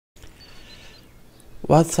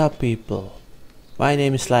What's up, people? My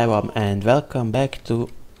name is Libam and welcome back to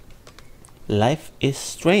Life is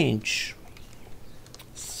Strange.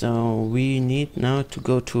 So we need now to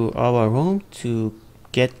go to our room to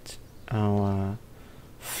get our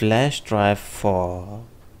flash drive for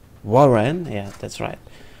Warren. Yeah, that's right.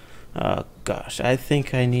 Oh gosh, I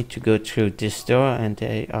think I need to go through this door and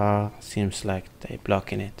they are, seems like they're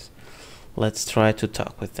blocking it. Let's try to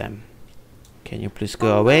talk with them. Can you please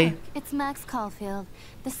go away? Look, it's Max Caulfield,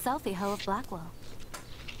 the selfie hoe of Blackwell.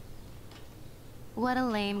 What a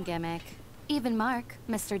lame gimmick. Even Mark,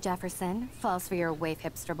 Mr. Jefferson, falls for your waif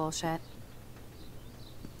hipster bullshit.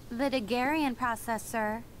 The Daguerrean process,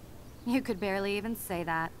 sir. You could barely even say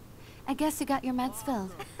that. I guess you got your meds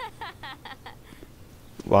filled.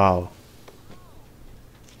 Wow.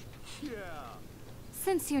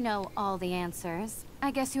 Since you know all the answers,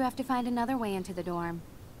 I guess you have to find another way into the dorm.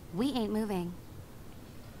 We ain't moving.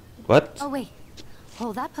 What? Oh wait,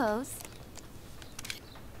 hold that pose.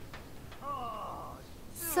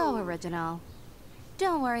 So original.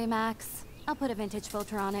 Don't worry, Max. I'll put a vintage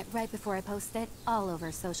filter on it right before I post it all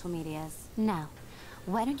over social medias. Now,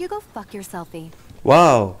 why don't you go fuck your selfie?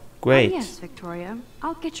 Wow, great. Oh, yes, Victoria.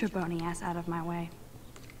 I'll get your bony ass out of my way.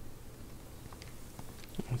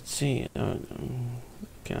 Let's see.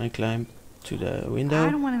 Can I climb to the window?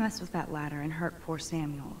 I don't want to mess with that ladder and hurt poor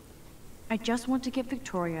Samuel. I just want to get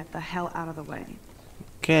Victoria the hell out of the way.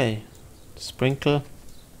 Okay. Sprinkle.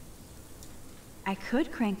 I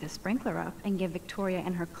could crank the sprinkler up and give Victoria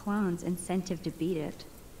and her clones incentive to beat it.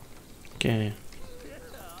 Okay.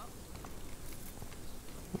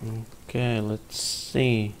 Okay, let's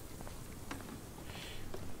see.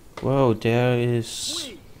 Whoa, there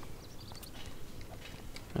is...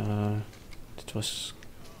 it was...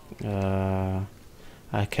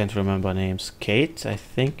 I can't remember names. Kate? I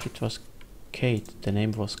think it was Kate. The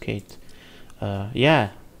name was Kate. Yeah,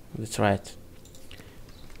 that's right.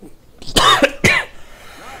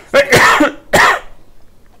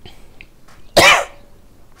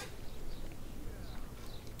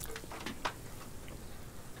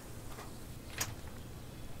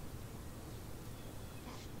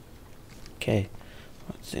 Okay,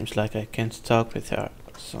 it seems like I can't talk with her.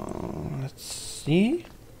 So let's see.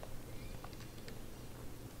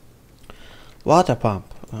 Water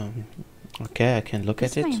pump. Okay, I can look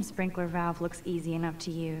at This it. flame sprinkler valve looks easy enough to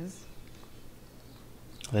use.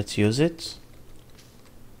 Let's use it.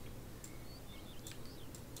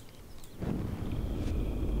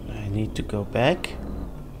 I need to go back.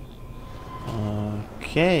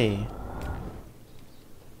 Okay.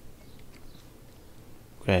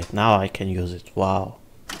 Great, now I can use it. Wow.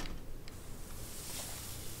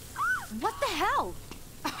 What the hell?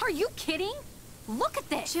 Are you kidding? Look at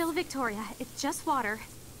this! Chill, Victoria. It's just water.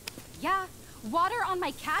 Yeah, water on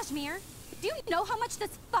my cashmere. Do you know how much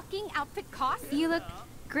this fucking outfit costs? You look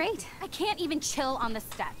great. I can't even chill on the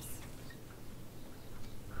steps.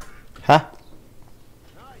 Huh?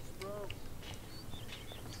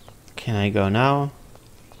 Can I go now?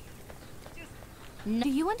 No. Do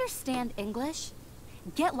you understand English?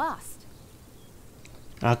 Get lost.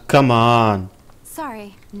 Oh, come on.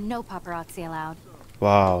 Sorry, no paparazzi allowed.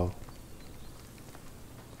 Wow.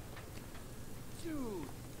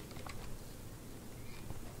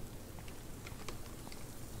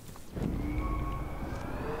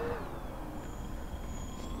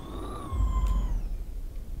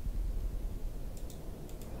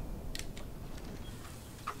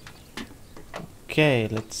 Okay,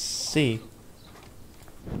 let's see.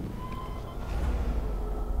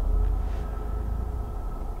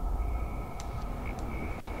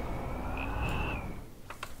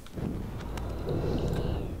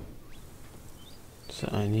 So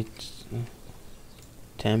I need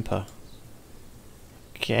temper.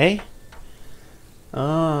 Okay.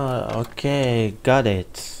 Oh, okay, got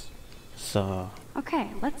it. So Okay,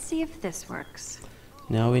 let's see if this works.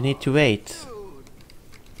 now we need to wait.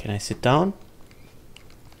 Can I sit down?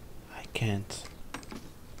 I can't.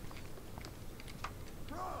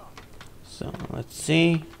 So let's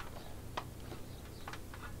see.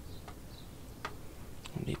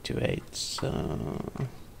 We need to wait. So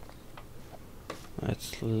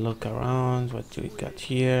let's look around. What do we got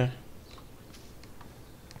here?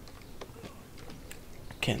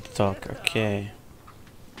 Can't talk. Okay.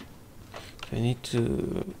 Do I need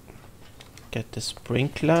to get the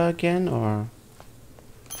sprinkler again, or?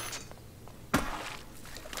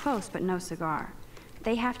 Close, but no cigar.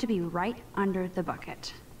 They have to be right under the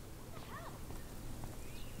bucket.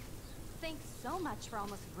 Thanks so much for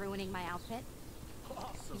almost ruining my outfit.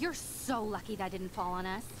 Awesome. You're so lucky that didn't fall on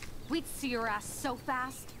us. We'd see your ass so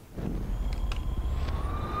fast.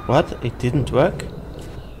 What? It didn't work?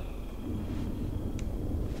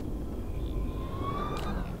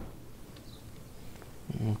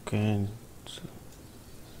 Okay. So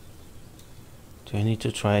do I need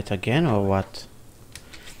to try it again or what?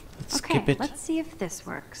 Let's skip Okay, it. let's see if this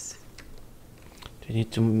works. Do I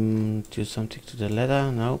need to do something to the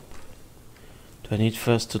letter? Nope. Do I need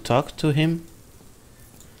first to talk to him?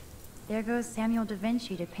 There goes Samuel da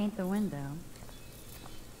Vinci to paint the window.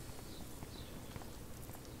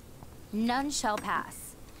 None shall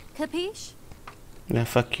pass. Capiche? Yeah,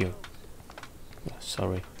 fuck you. Yeah,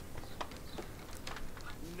 sorry.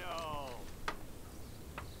 No.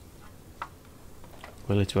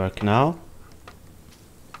 Will it work now?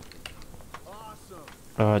 Awesome.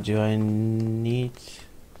 Or do I need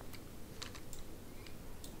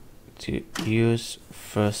to use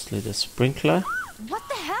firstly the sprinkler? What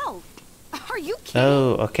the hell? Are you kidding?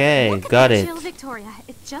 Oh, okay, got it. Chill, Victoria.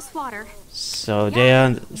 It's just water. So they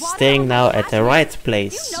are staying now at the right Do you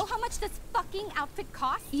place. know how much this fucking outfit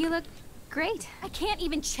costs? You look great. I can't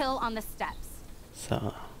even chill on the steps.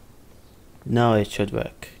 So now it should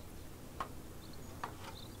work.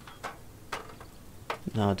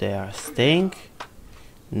 Now they are staying.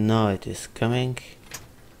 Now it is coming.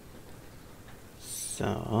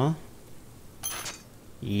 So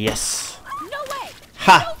yes. No way!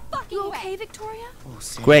 Ha! No fucking You way! okay, Victoria? Oh,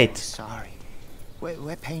 Sam, Great. Sorry.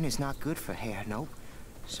 Wet paint is not good for hair. Nope.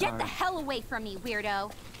 Sorry. Get the hell away from me,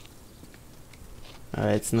 weirdo!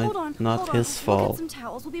 It's Hold on. not hold on. his We'll get fault. some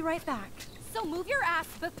towels. We'll be right back. So move your ass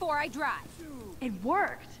before I drive. It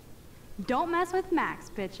worked. Don't mess with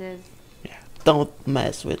Max, bitches. Yeah, don't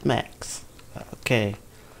mess with Max. Okay.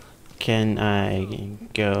 Can I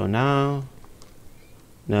go now?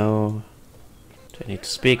 No. Do I need to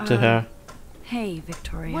speak to her? Hey,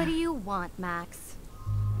 Victoria. What do you want, Max?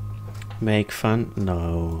 Make fun?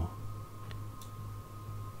 No.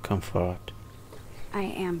 Comfort. I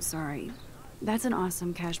am sorry. That's an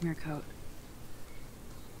awesome cashmere coat.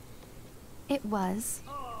 It was.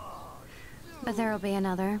 But there'll be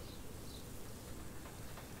another.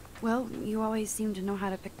 Well, you always seem to know how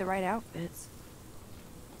to pick the right outfits.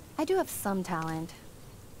 I do have some talent.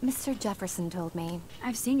 Mr. Jefferson told me.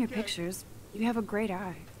 I've seen your pictures. You have a great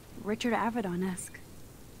eye. Richard Avedon-esque.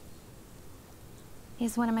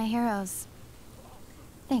 He's one of my heroes.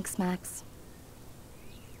 Thanks, Max.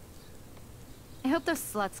 I hope those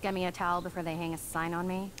sluts get me a towel before they hang a sign on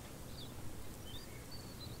me.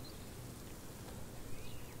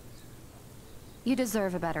 You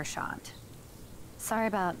deserve a better shot. Sorry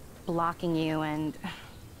about blocking you and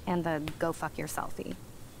the go fuck your selfie.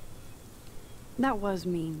 That was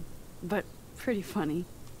mean, but pretty funny.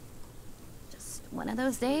 Just one of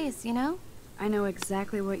those days, you know? I know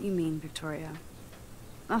exactly what you mean, Victoria.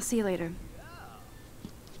 I'll see you later.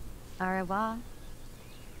 Au revoir.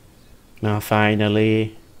 Now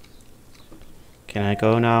finally. Can I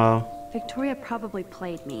go now? Victoria probably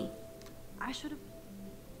played me. I should have...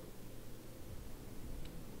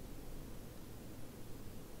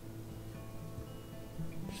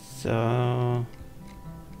 So...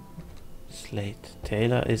 Slate.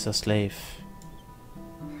 Taylor is a slave.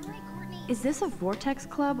 Is this a Vortex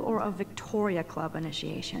Club or a Victoria Club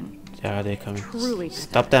initiation? Yeah, they're coming. Truly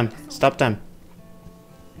Stop them! Stop them!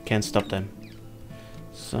 Can't stop them.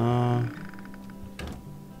 So...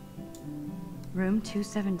 Room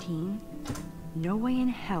 217? No way in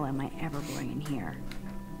hell am I ever going in here.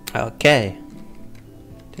 Okay.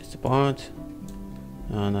 There's the board.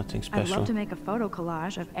 No, nothing I'd special. love to make a photo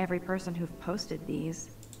collage of every person who've posted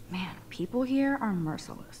these. Man, people here are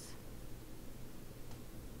merciless.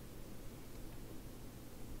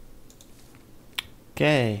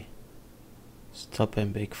 Okay. Stop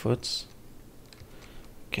in Bigfoots.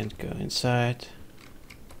 Can't go inside.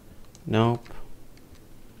 Nope.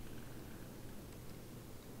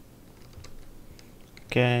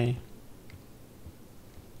 Okay.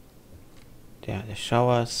 Yeah, the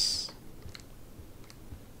showers.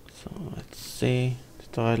 So let's see. The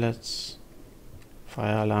toilets.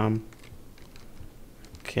 Fire alarm.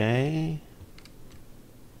 Okay.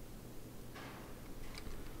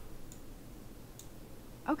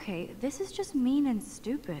 Okay, this is just mean and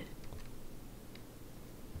stupid.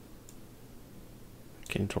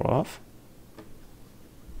 Can draw off.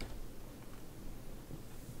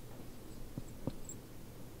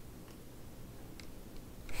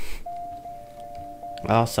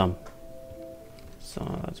 Awesome.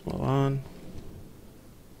 So let's move on.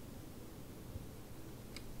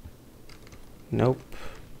 Nope.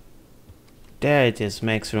 There it is,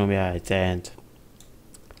 makes room, yeah, at the end.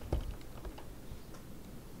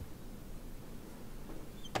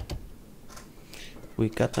 We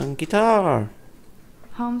got a guitar.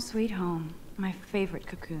 Home sweet home, my favorite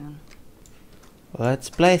cocoon. Let's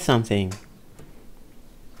play something.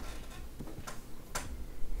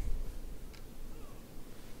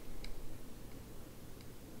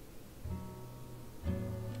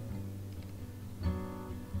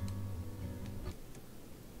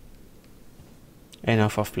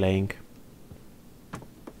 Enough of playing.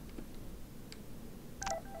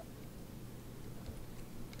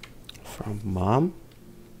 From mom.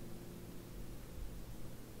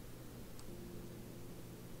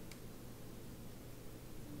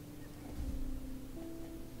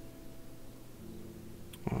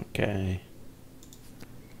 Okay.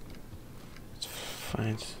 Let's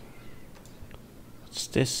find. What's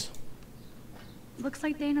this? Looks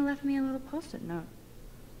like Dana left me a little post-it note.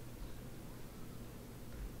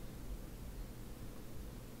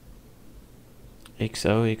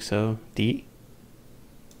 XOXOD.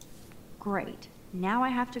 Great. Now I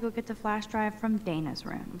have to go get the flash drive from Dana's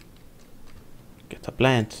room. Get a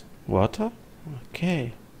plant. Water?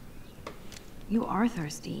 Okay. You are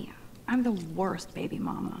thirsty. I'm the worst baby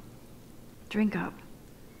mama. Drink up.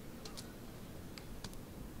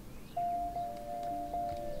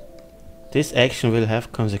 This action will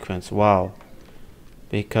have consequence. Wow.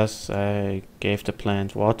 Because I gave the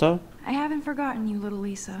plant water. I haven't forgotten you, little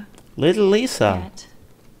Lisa. Little Lisa. Yet.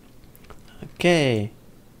 Okay.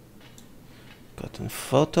 Got a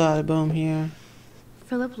photo album here.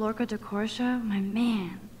 Philip Lorca de Corsia, my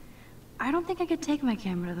man. I don't think I could take my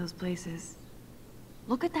camera to those places.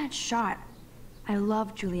 Look at that shot. I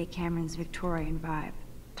love Juliet Cameron's Victorian vibe.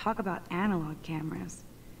 Talk about analog cameras.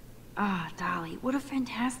 Ah, Dolly, what a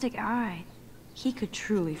fantastic eye. He could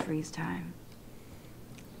truly freeze time.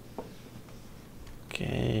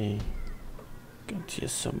 Okay. Got here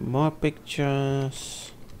some more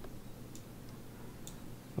pictures.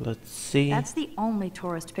 Let's see. That's the only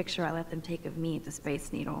tourist picture I let them take of me at the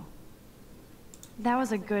Space Needle. That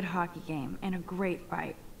was a good hockey game and a great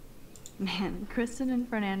fight. Man, Kristen and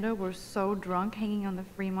Fernando were so drunk hanging on the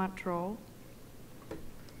Fremont Troll.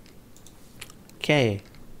 Okay.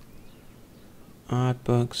 Art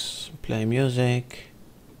books, play music.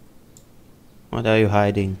 What are you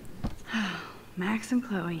hiding? Max and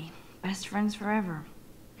Chloe, best friends forever.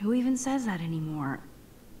 Who even says that anymore?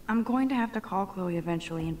 I'm going to have to call Chloe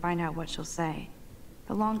eventually and find out what she'll say.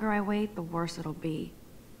 The longer I wait, the worse it'll be.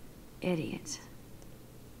 Idiot.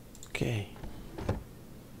 Okay.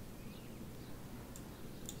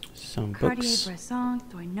 Some books. Cartier-Bresson,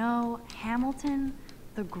 do I know? Hamilton,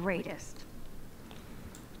 the greatest.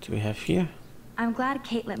 What do we have here? I'm glad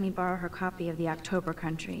Kate let me borrow her copy of The October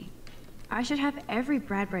Country. I should have every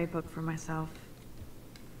Bradbury book for myself.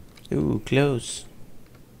 Ooh, clothes.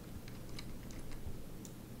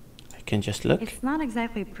 I can just look. It's not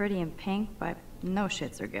exactly pretty and pink, but no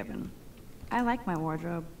shits are given. I like my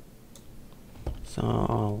wardrobe.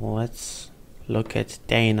 So let's look at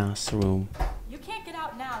Dana's room. You can't get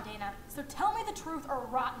out now, Dana, so tell me the truth or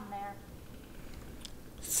rot in there.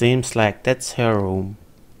 Seems like that's her room.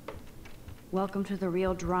 Welcome to the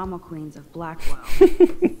real drama queens of Blackwell.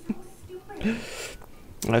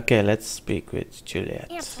 Okay, let's speak with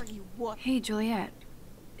Juliet. Answer, you what? Hey, Juliet.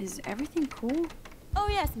 Is everything cool? Oh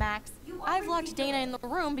yes, Max. I've locked Dana in the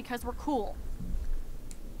room because we're cool.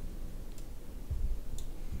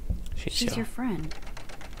 She's your friend.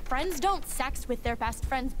 Friends don't sex with their best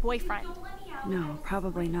friend's boyfriend. No,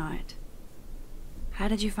 probably not. How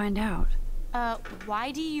did you find out?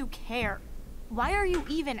 Why do you care? Why are you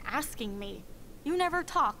even asking me? You never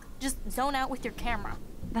talk, just zone out with your camera.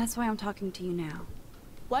 That's why I'm talking to you now.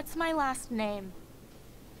 What's my last name?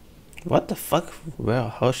 What the fuck? Well,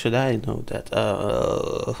 how should I know that?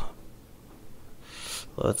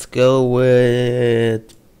 Let's go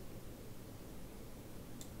with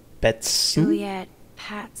Betson.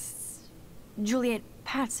 Juliet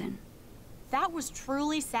Patson. That was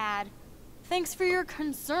truly sad. Thanks for your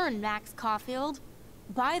concern, Max Caulfield.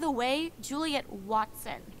 By the way, Juliet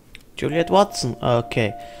Watson. Juliet Watson.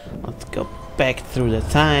 Okay, let's go back through the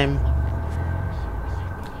time.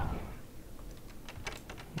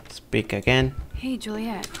 Speak again. Hey,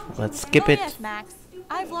 Juliet. Let's skip Oh it. yes, Max.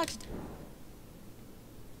 I've locked...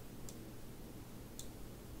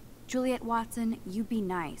 Juliet Watson, you be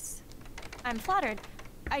nice. I'm flattered.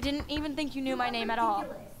 I didn't even think you knew my name at all.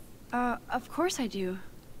 Of course I do.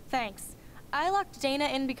 Thanks. I locked Dana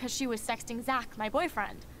in because she was sexting Zach, my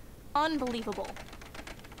boyfriend. Unbelievable.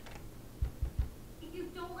 If you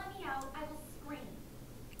don't let me out, I will scream.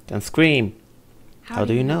 Then scream. How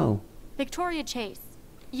do you know? Victoria Chase.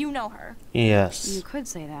 You know her. Yes. You could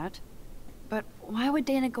say that. But why would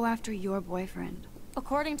Dana go after your boyfriend?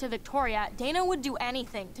 According to Victoria, Dana would do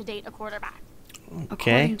anything to date a quarterback.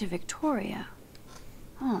 Okay. According to Victoria.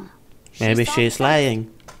 Huh. Maybe saw she's the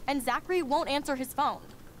lying. And Zachary won't answer his phone.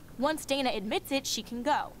 Once Dana admits it, she can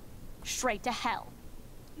go. Straight to hell.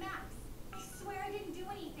 Max, I swear I didn't do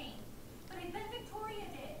anything. But I bet Victoria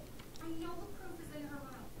did. I know the proof is in her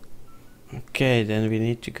room. Okay, then we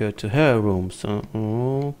need to go to her room.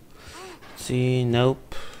 So, see,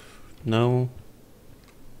 nope, no,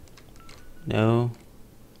 no,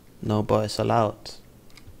 no boys allowed.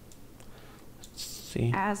 Let's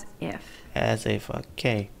see. As if. As if,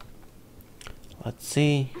 okay. Let's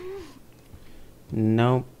see.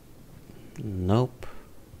 Nope. Nope.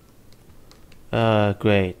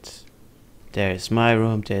 Great. There is my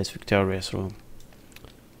room, there's Victoria's room.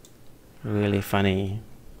 Really funny.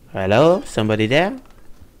 Hello? Somebody there?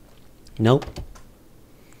 Nope.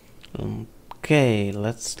 Okay,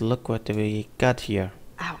 let's look what we got here.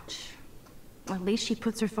 Ouch. Well, at least she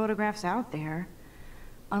puts her photographs out there.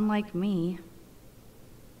 Unlike me.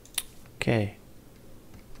 Okay.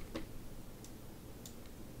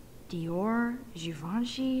 Dior,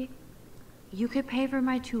 Givenchy. You could pay for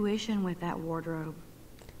my tuition with that wardrobe.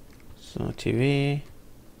 So TV.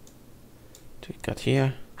 What we got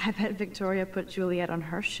here? I bet Victoria put Juliet on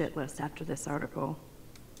her shit list after this article.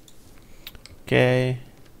 Okay.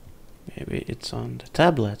 Maybe it's on the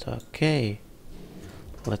tablet. Okay.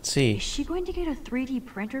 Let's see. Is she going to get a 3D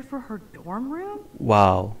printer for her dorm room?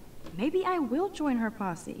 Wow. Maybe I will join her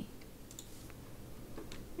posse.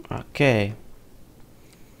 Okay.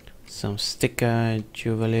 Some sticker,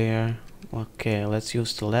 juwelier. Okay, let's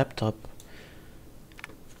use the laptop.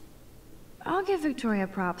 I'll give Victoria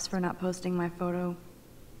props for not posting my photo.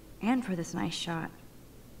 And for this nice shot.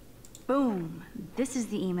 Boom! This is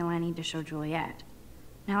the email I need to show Juliet.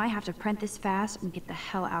 Now I have to print this fast and get the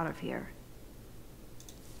hell out of here.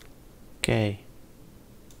 Okay.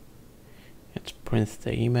 Let's print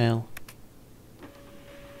the email.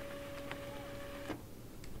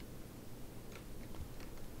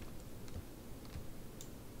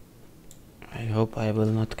 I hope I will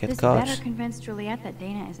not get This caught. better convince Juliet that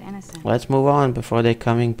Dana is innocent. Let's move on before they're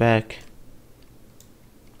coming back.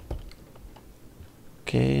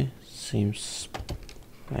 Okay, seems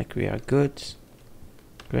like we are good.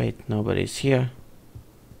 Great, nobody's here.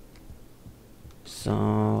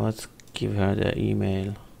 So let's give her the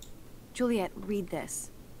email. Juliet, read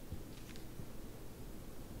this.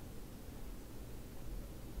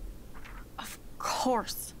 Of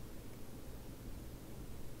course.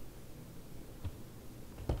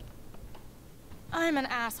 I'm an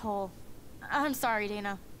asshole. I'm sorry,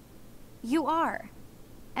 Dana. You are.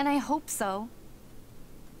 And I hope so.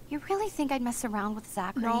 You really think I'd mess around with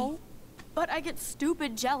Zachary? No, but I get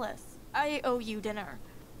stupid jealous. I owe you dinner.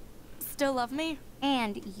 Still love me?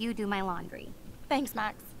 And you do my laundry. Thanks,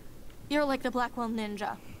 Max. You're like the Blackwell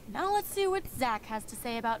Ninja. Now let's see what Zach has to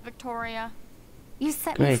say about Victoria. You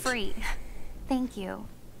set me Great. free. Thank you.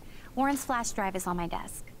 Warren's flash drive is on my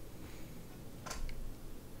desk.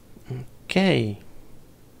 Okay.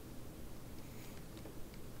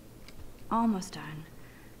 Almost done.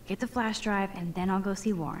 Get the flash drive and then I'll go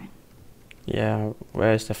see Warren. Yeah,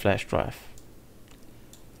 where's the flash drive?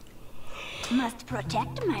 Must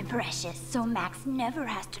protect my precious so Max never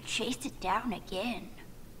has to chase it down again.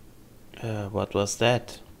 What was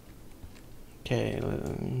that? Okay,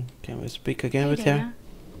 can we speak again Hey, with Dana. her?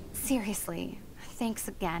 Seriously, thanks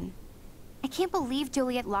again. I can't believe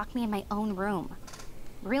Juliet locked me in my own room.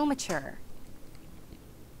 Real mature.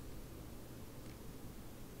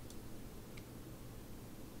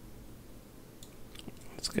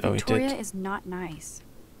 Let's go with Victoria it. is not nice.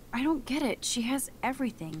 I don't get it. She has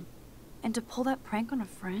everything. And to pull that prank on a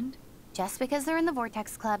friend? Just because they're in the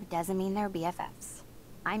Vortex Club doesn't mean they're BFFs.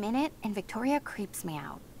 I'm in it, and Victoria creeps me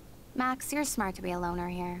out. Max, you're smart to be a loner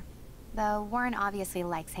here. Though Warren obviously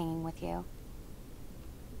likes hanging with you.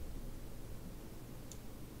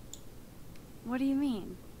 What do you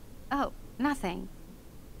mean? Oh, nothing.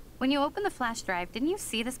 When you opened the flash drive, didn't you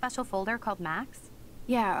see the special folder called Max?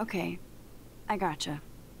 Yeah, okay. I gotcha.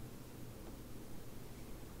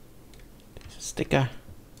 There's a sticker.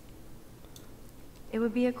 It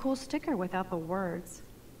would be a cool sticker without the words.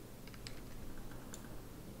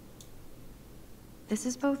 This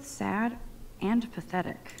is both sad and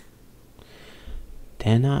pathetic.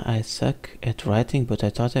 Dana, I suck at writing, but I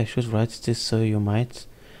thought I should write this so you might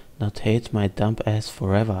not hate my dumb ass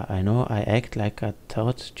forever. I know I act like a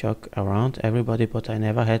toad, joke around everybody, but I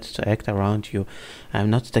never had to act around you. I'm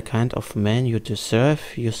not the kind of man you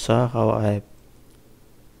deserve. You saw how I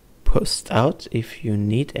post out. If you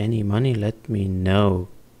need any money, let me know.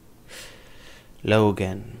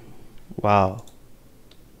 Logan. Wow.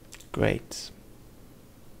 Great.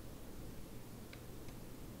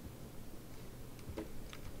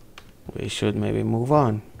 We should maybe move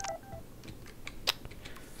on.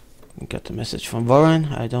 Got a message from Warren.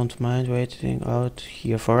 I don't mind waiting out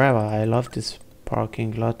here forever. I love this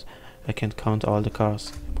parking lot. I can count all the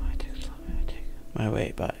cars. My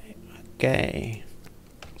way by Okay,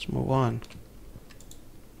 let's move on.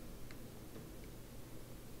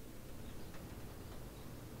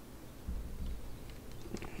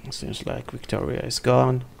 Seems like Victoria is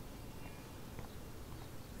gone.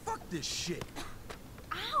 Fuck this shit.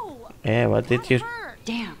 Ow! Yeah, what did you... Hurt.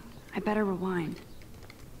 Damn, I better rewind.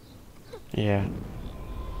 Yeah.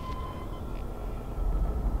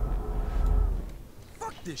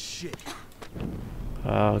 Fuck this shit.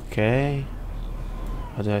 Okay.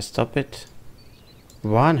 How do I stop it?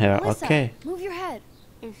 Warn her, Melissa, okay. move your head.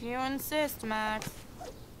 If you insist, Max.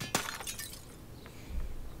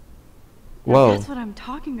 Whoa. That's what I'm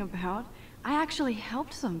talking about. I actually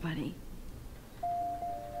helped somebody.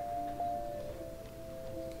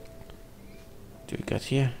 Do we got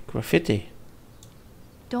here? Graffiti.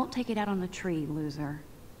 Don't take it out on the tree, loser.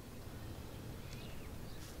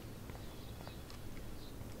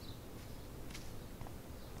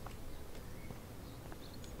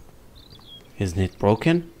 Isn't it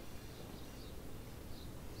broken?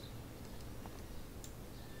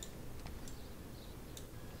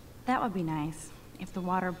 That would be nice, if the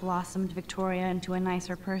water blossomed Victoria into a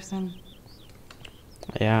nicer person.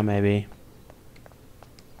 Yeah, maybe.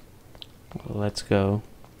 Well, let's go.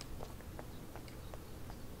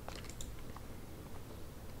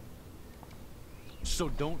 So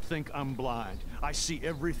don't think I'm blind. I see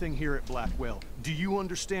everything here at Blackwell. Do you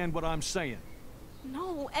understand what I'm saying?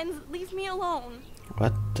 No, and leave me alone.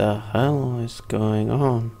 What the hell is going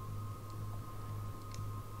on?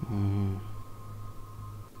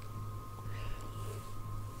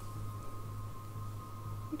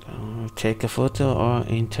 Take a photo or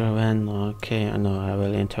intervene. Okay, I know I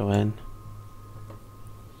will intervene.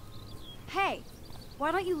 Hey,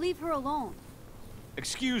 why don't you leave her alone?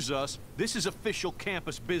 Excuse us, this is official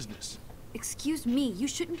campus business. Excuse me, you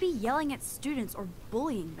shouldn't be yelling at students or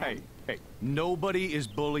bullying them. Hey, nobody is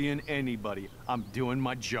bullying anybody. I'm doing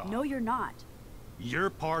my job. No, you're not. You're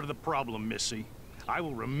part of the problem, Missy. I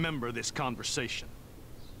will remember this conversation.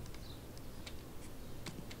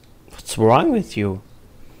 What's wrong with you?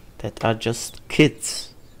 That are just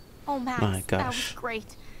kids. Oh, Max, My that was gosh.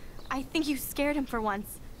 great. I think you scared him for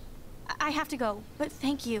once. I have to go, but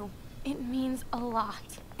thank you. It means a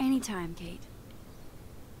lot. Anytime, Kate.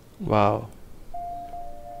 Wow.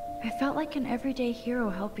 I felt like an everyday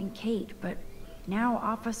hero helping Kate, but now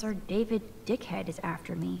Officer David Dickhead is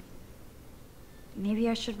after me. Maybe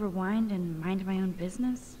I should rewind and mind my own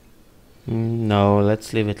business? No,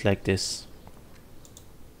 let's leave it like this.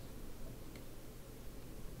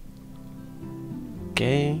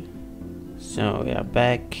 Okay, so we are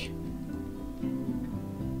back.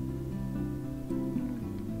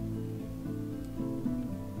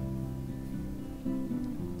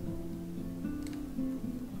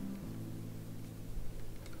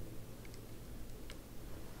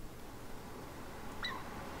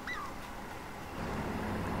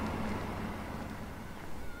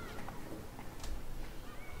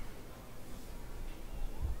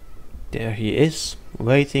 There he is,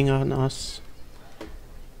 waiting on us.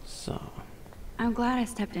 So, I'm glad I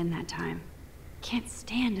stepped in that time. Can't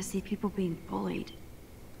stand to see people being bullied.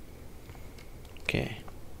 okay.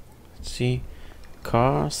 Let's see.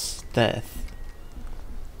 Cars, death.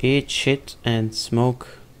 Eat shit and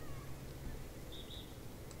smoke.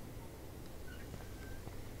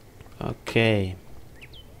 Okay.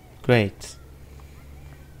 Great.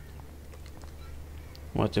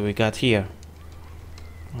 What do we got here?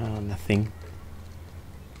 Well, nothing.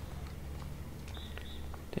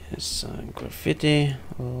 There's graffiti.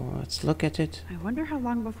 Oh, let's look at it. I wonder how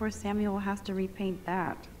long before Samuel has to repaint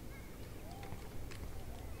that.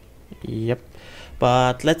 Yep.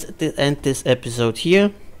 But let's end this episode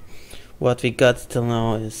here. What we got till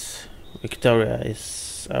now is Victoria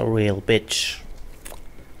is a real bitch.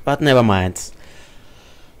 But never mind.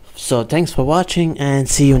 So thanks for watching and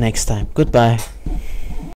see you next time. Goodbye.